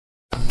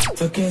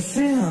तो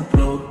कैसे आप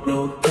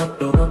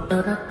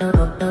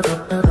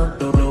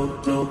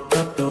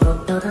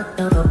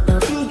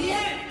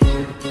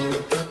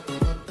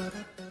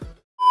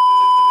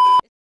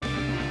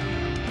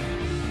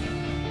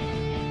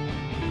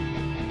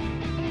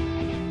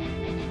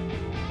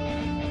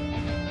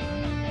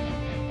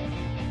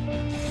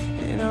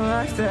in a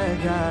life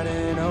that got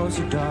it oh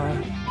so dark.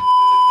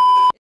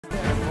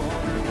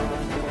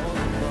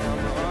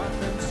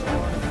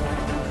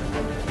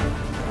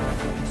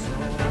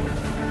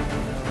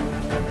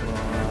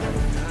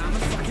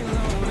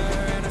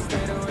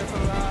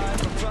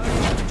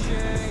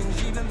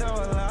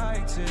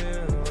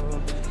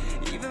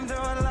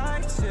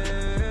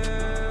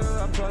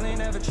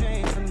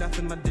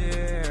 Nothing, my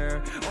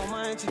dear. All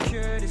my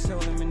insecurities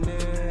holding me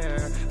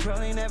near.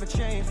 Probably never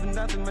change for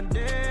nothing, my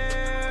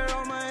dear.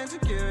 All my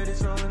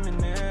insecurities holding me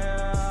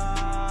near.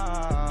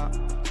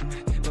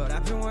 But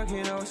I've been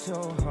working oh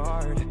so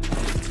hard to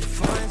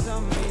find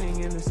some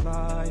meaning in this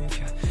life,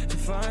 to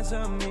find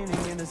some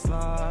meaning in this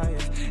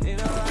life. In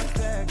a life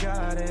that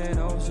got it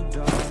oh so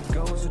dark,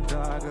 goes so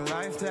dark. A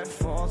life that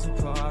falls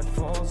apart,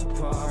 falls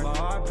apart. My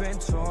heart been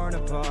torn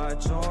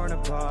apart, torn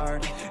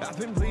apart. I've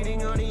been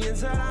bleeding on the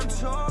inside, I'm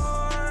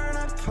torn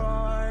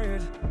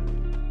apart.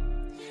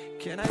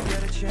 Can I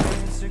get a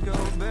chance to go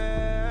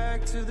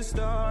back to the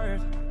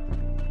start?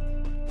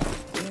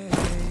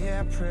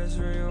 Yeah, press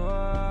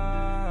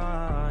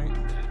rewind.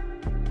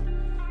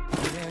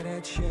 Get a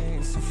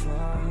chance to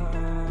find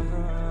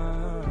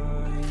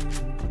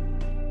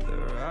the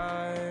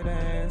right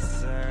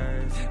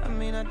answers. I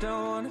mean, I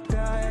don't wanna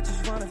die, I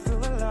just wanna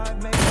feel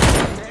alive. Maybe in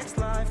the next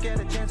life, get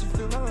a chance to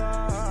feel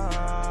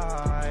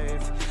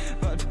alive.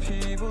 But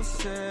people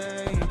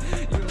say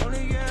you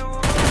only get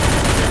one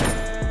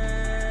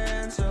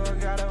chance, so I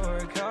gotta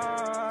work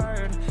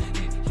hard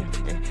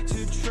to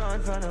try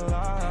and find a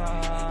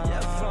life.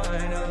 Yeah,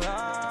 find a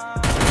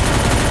life.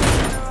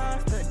 A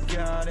life that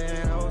got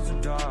it oh so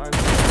dark.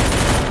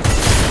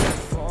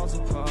 Falls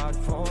apart,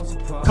 falls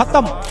apart.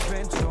 खत्म. I've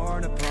been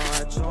torn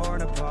apart,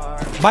 torn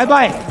apart. Bye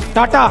bye,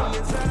 Tata,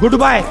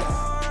 goodbye.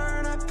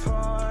 Torn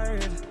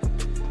apart.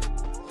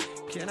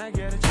 Can I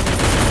get a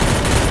chance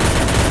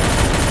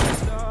to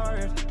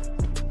start?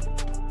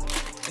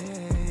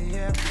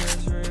 Yeah,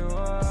 press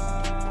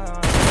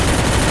rewind.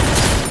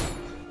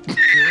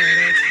 Get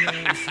a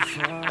chance to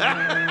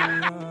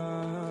find.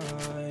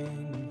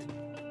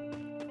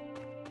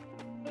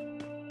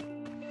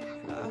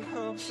 I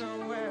hope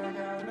somewhere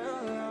down the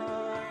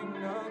line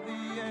I'll be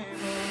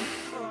able to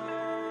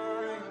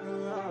find the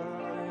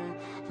light,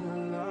 the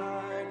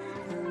light,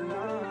 the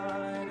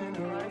light in a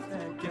life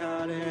that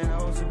got it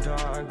oh so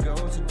dark,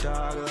 goes so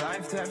dark. A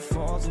life that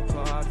falls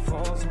apart,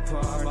 falls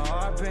apart. My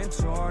heart been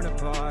torn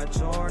apart,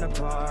 torn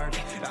apart.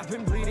 I've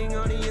been bleeding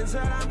on the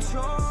inside, I'm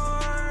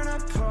torn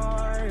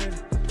apart.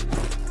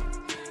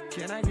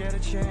 Can I get a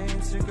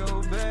chance to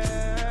go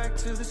back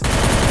to the start?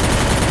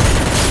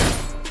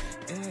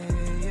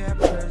 Yeah,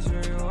 press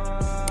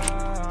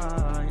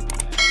rewind.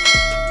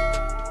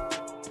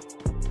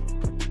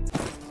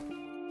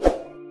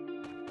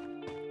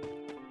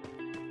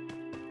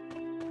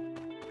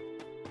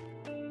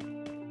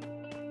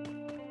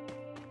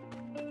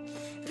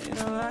 In a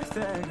life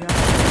that got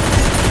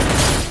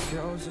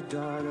goes so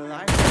dark, a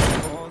life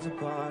that falls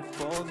apart,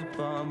 falls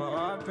apart. My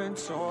heart been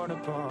torn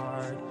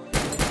apart,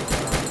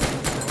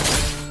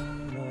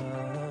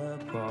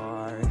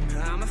 apart.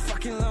 I'm a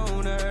fucking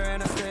loner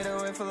and I stayed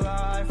away for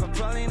life. I'll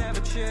probably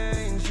never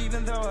change,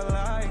 even though I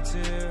like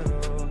to.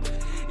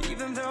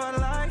 Even though I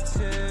like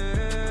to,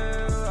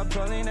 I'll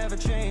probably never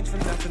change for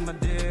nothing, my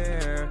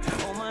dear.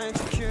 All my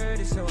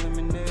insecurities holding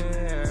me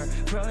near.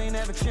 Probably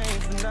never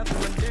change for nothing,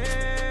 my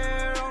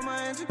dear. All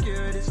my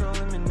insecurities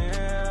holding me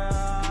near.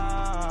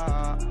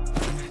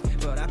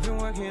 But I've been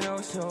working oh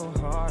so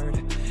hard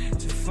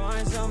to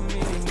find some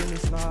meaning in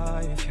this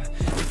life,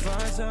 to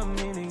find some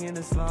meaning in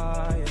this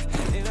life.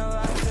 In a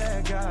life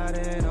that got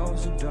it oh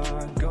so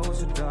dark, goes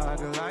so dark.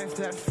 A life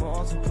that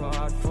falls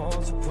apart,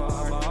 falls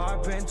apart. My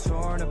heart been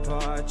torn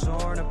apart,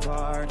 torn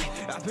apart.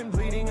 I've been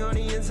bleeding on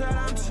the inside,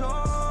 I'm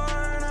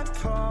torn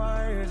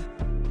apart.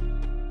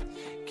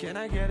 Can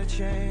I get a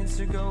chance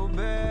to go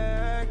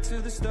back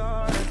to the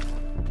start?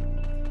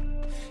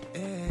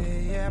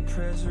 Yeah,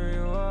 press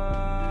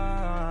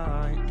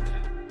rewind.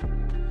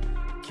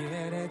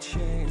 Get a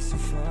chance to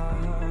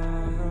find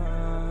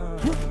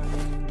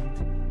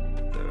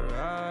the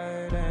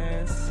right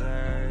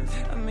answers.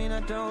 I mean, I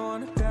don't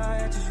wanna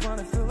die, I just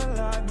wanna feel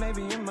alive.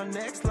 Maybe in my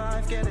next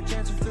life, get a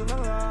chance to feel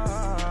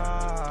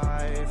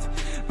alive.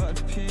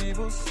 But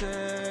people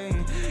say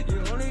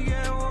you only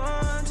get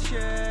one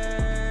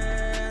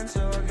chance,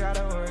 so I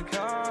gotta work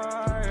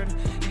hard to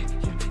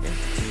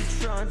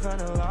try and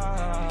find a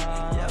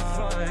life. Yeah,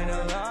 find a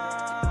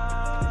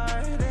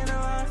light in a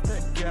life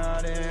that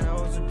got it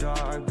oh so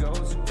dark,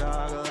 goes so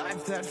dark. A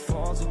life that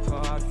falls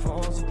apart,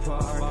 falls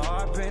apart. My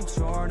heart been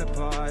torn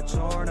apart,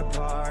 torn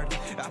apart.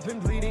 I've been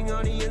bleeding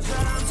on the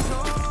inside, I'm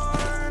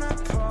torn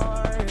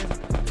apart.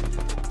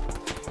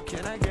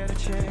 Can I get a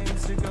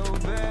chance to go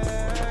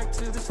back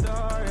to the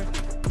start?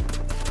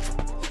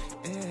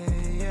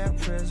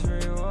 press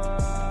rewind.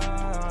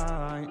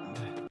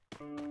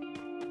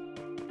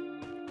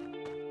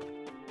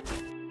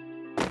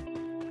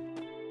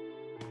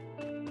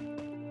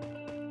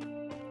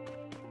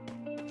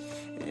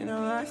 In a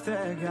life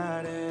that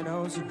got it,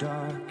 oh so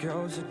dark,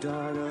 oh so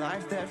dark. A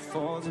life that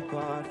falls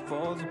apart,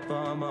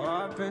 my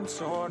heart been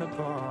torn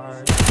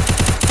apart.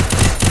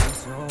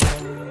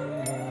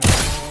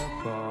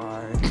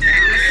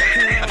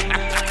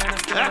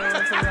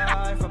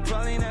 I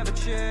probably never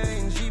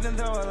change, even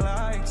though I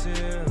like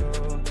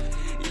to.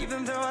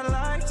 Even though I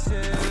like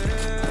to,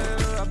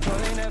 I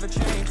probably never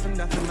change for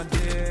nothing, my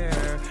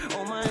dear.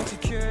 All my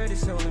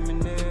insecurities holding me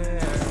near.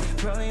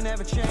 Probably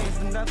never change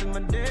for nothing, my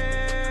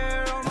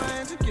dear. All my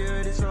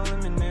insecurities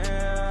holding me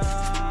near.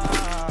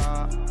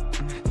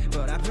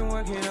 But I've been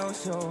working oh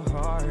so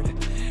hard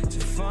to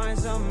find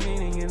some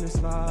meaning in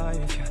this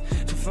life.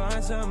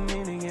 Find some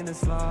meaning in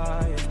this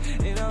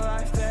life. In a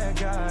life that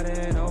got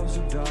it oh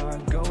so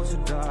dark, oh so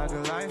dark. A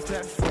life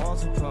that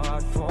falls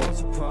apart,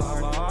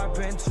 my heart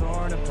been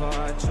torn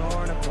apart.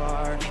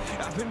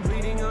 I've been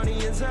bleeding on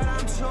the inside,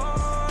 I'm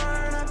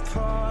torn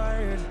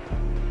apart.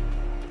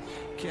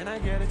 Can I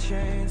get a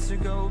chance to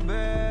go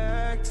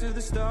back to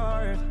the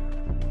start?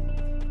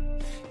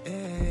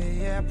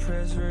 Yeah,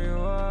 press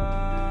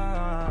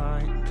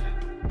rewind.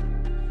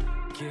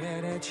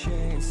 Get a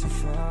chance to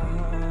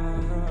find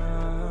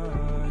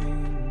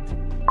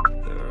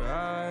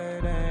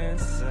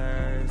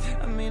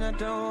I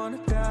don't wanna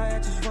die, I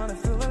just wanna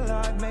feel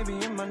alive. Maybe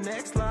in my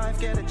next life,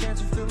 get a chance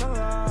to feel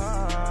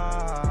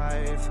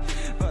alive.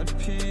 But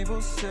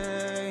people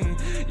say,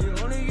 you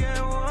only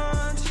get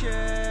one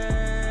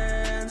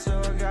chance. So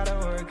I gotta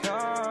work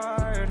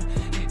hard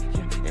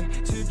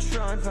to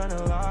try and find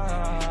a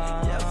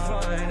light. Yeah,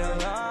 find a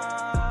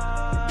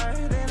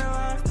light in a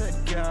life that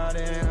got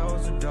it oh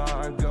so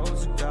dark, oh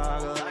so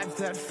dark. A life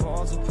that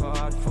falls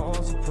apart,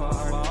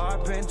 my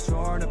heart been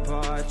torn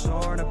apart.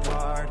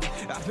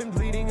 I've been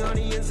bleeding on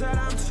the inside,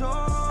 I'm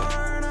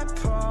torn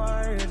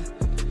apart.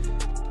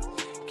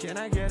 Can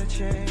I get a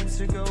chance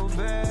to go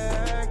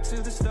back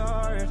to the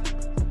start?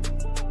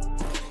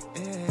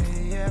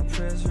 Yeah,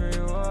 press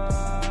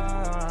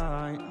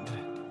rewind.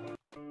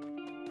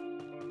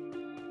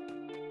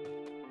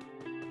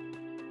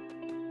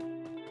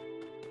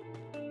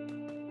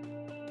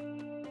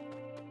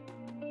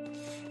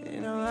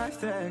 In a life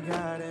that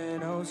got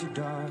it oh so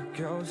dark,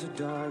 oh so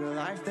dark. A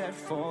life that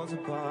falls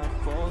apart,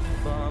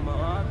 my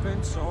heart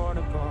been torn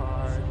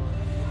apart.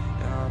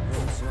 I've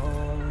been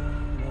torn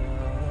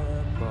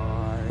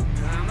apart.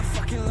 I'm a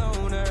fucking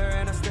loner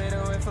and I stayed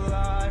away for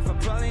life. I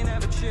probably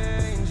never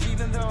change,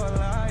 even though I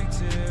like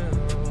to.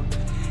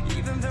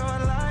 Even though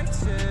I like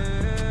to,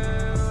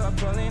 I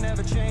probably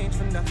never change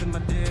for nothing, my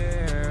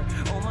dear.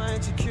 All my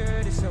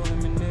insecurities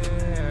holding me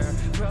near.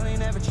 Probably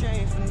never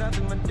change for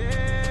nothing, my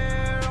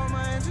dear.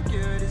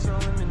 Insecurities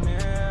holding me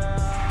near.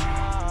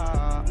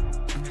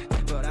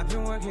 But I've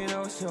been working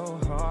oh so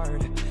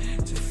hard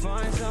to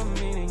find some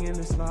meaning in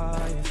this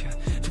life.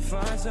 To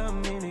find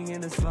some meaning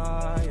in this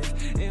life.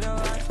 In a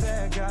life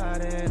that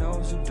got it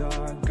oh so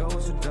dark, oh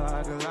so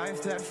dark. A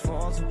life that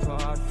falls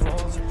apart, my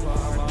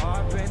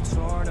heart been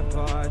torn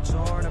apart.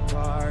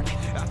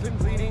 I've been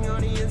bleeding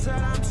on the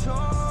inside, I'm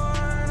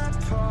torn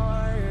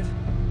apart.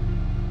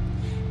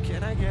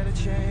 Can I get a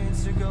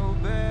chance to go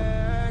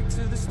back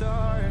to the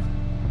start?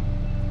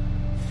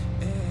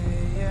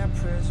 Yeah,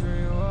 press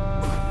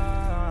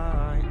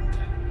rewind.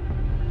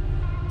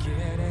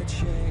 Get a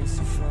chance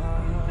to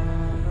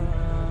find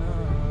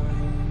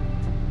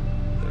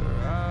the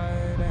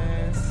right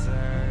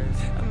answers.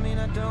 I mean,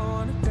 I don't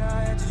wanna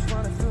die, I just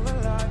wanna feel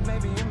alive.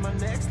 Maybe in my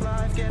next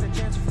life, get a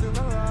chance to feel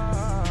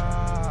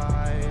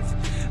alive.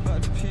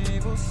 But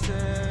people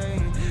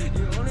say,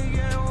 you only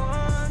get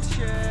one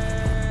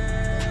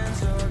chance.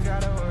 So I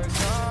gotta work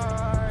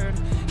hard.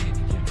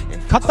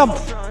 Cut them.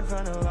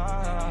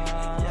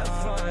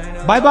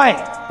 Bye bye.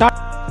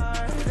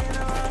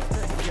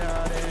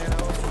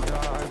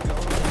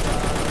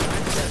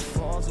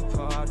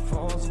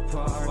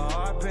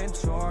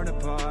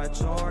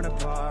 Torn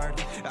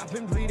apart. I've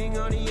been bleeding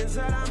on the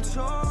inside, I'm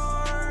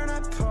torn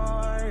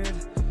apart.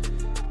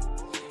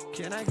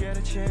 Can I get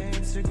a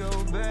chance to go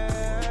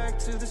back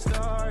to the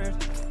start?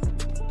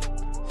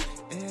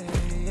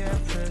 Yeah,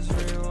 press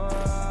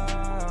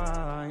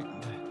rewind.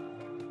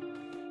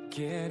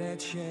 Get a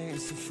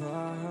chance to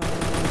find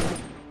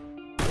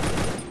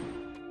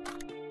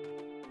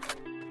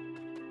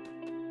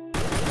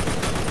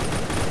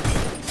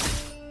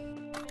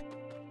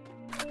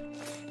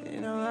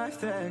in a life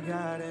that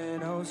got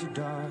it oh so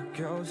dark,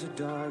 oh so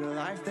dark. A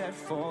life that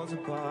falls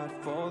apart,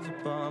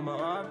 my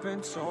heart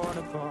been torn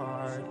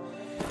apart.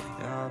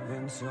 I've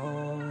been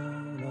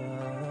torn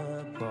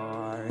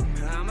apart.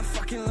 I'm a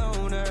fucking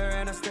loner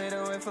and I stayed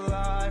away for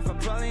life. I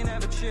probably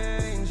never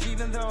change,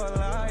 even though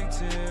I like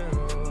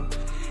to.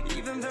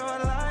 Even though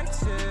I like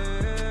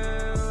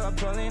to, I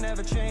probably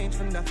never change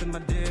for nothing, my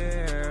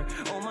dear.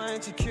 All my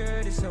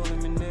insecurities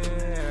holding me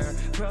near.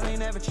 Probably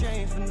never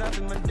change for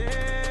nothing, my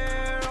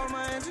dear. All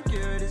my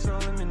insecurities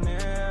holding me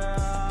near.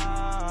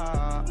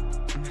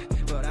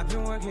 But I've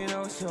been working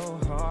oh so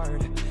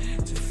hard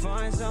to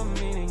find some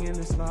meaning in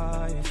this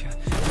life, yeah.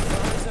 To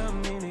find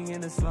some meaning in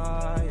this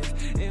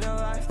life, in a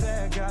life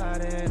that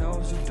got it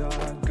oh so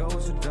dark,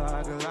 goes so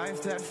dark, a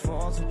life that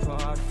falls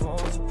apart,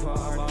 falls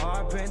apart. My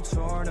heart been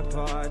torn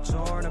apart,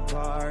 torn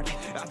apart.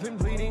 I've been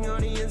bleeding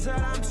on the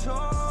inside, I'm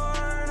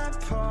torn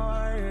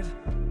apart.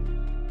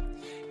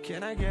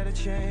 Can I get a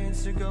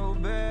chance to go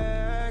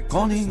back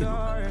to the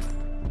start?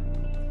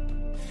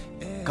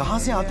 कहाँ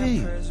से आते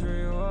हैं?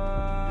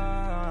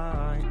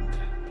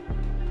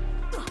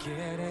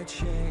 Get a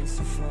chance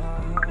to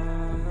find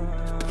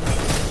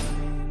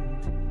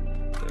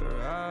the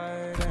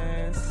right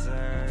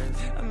answers.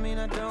 I mean,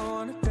 I don't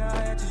wanna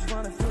die, I just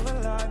wanna feel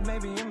alive.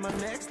 Maybe in my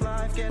next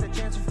life, get a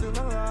chance to feel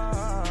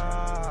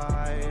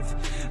alive.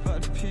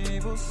 But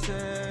people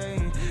say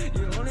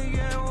you only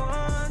get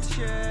one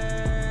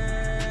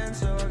chance,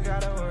 so I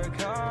gotta work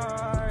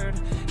hard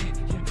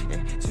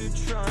to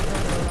try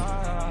and find a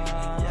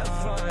life. Yeah,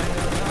 find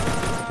a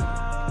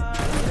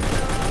life.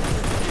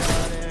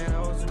 And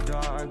oh so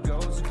dark,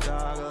 goes so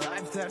dark, a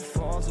life that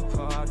falls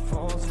apart,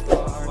 falls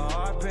apart. My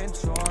heart been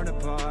torn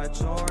apart,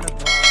 torn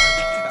apart.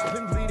 I've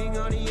been bleeding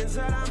on the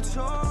inside, I'm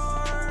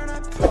torn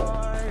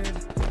apart.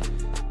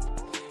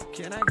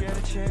 Can I get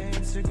a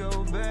chance to go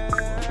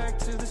back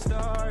to the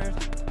start?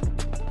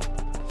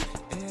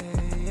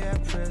 Yeah,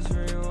 press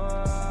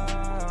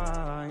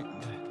rewind.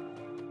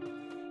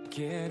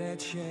 Get a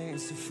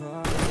chance to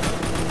find.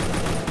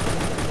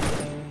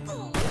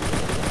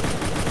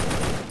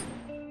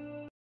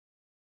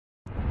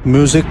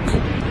 Music.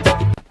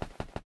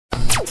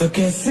 तो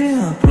कैसे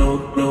आप लोग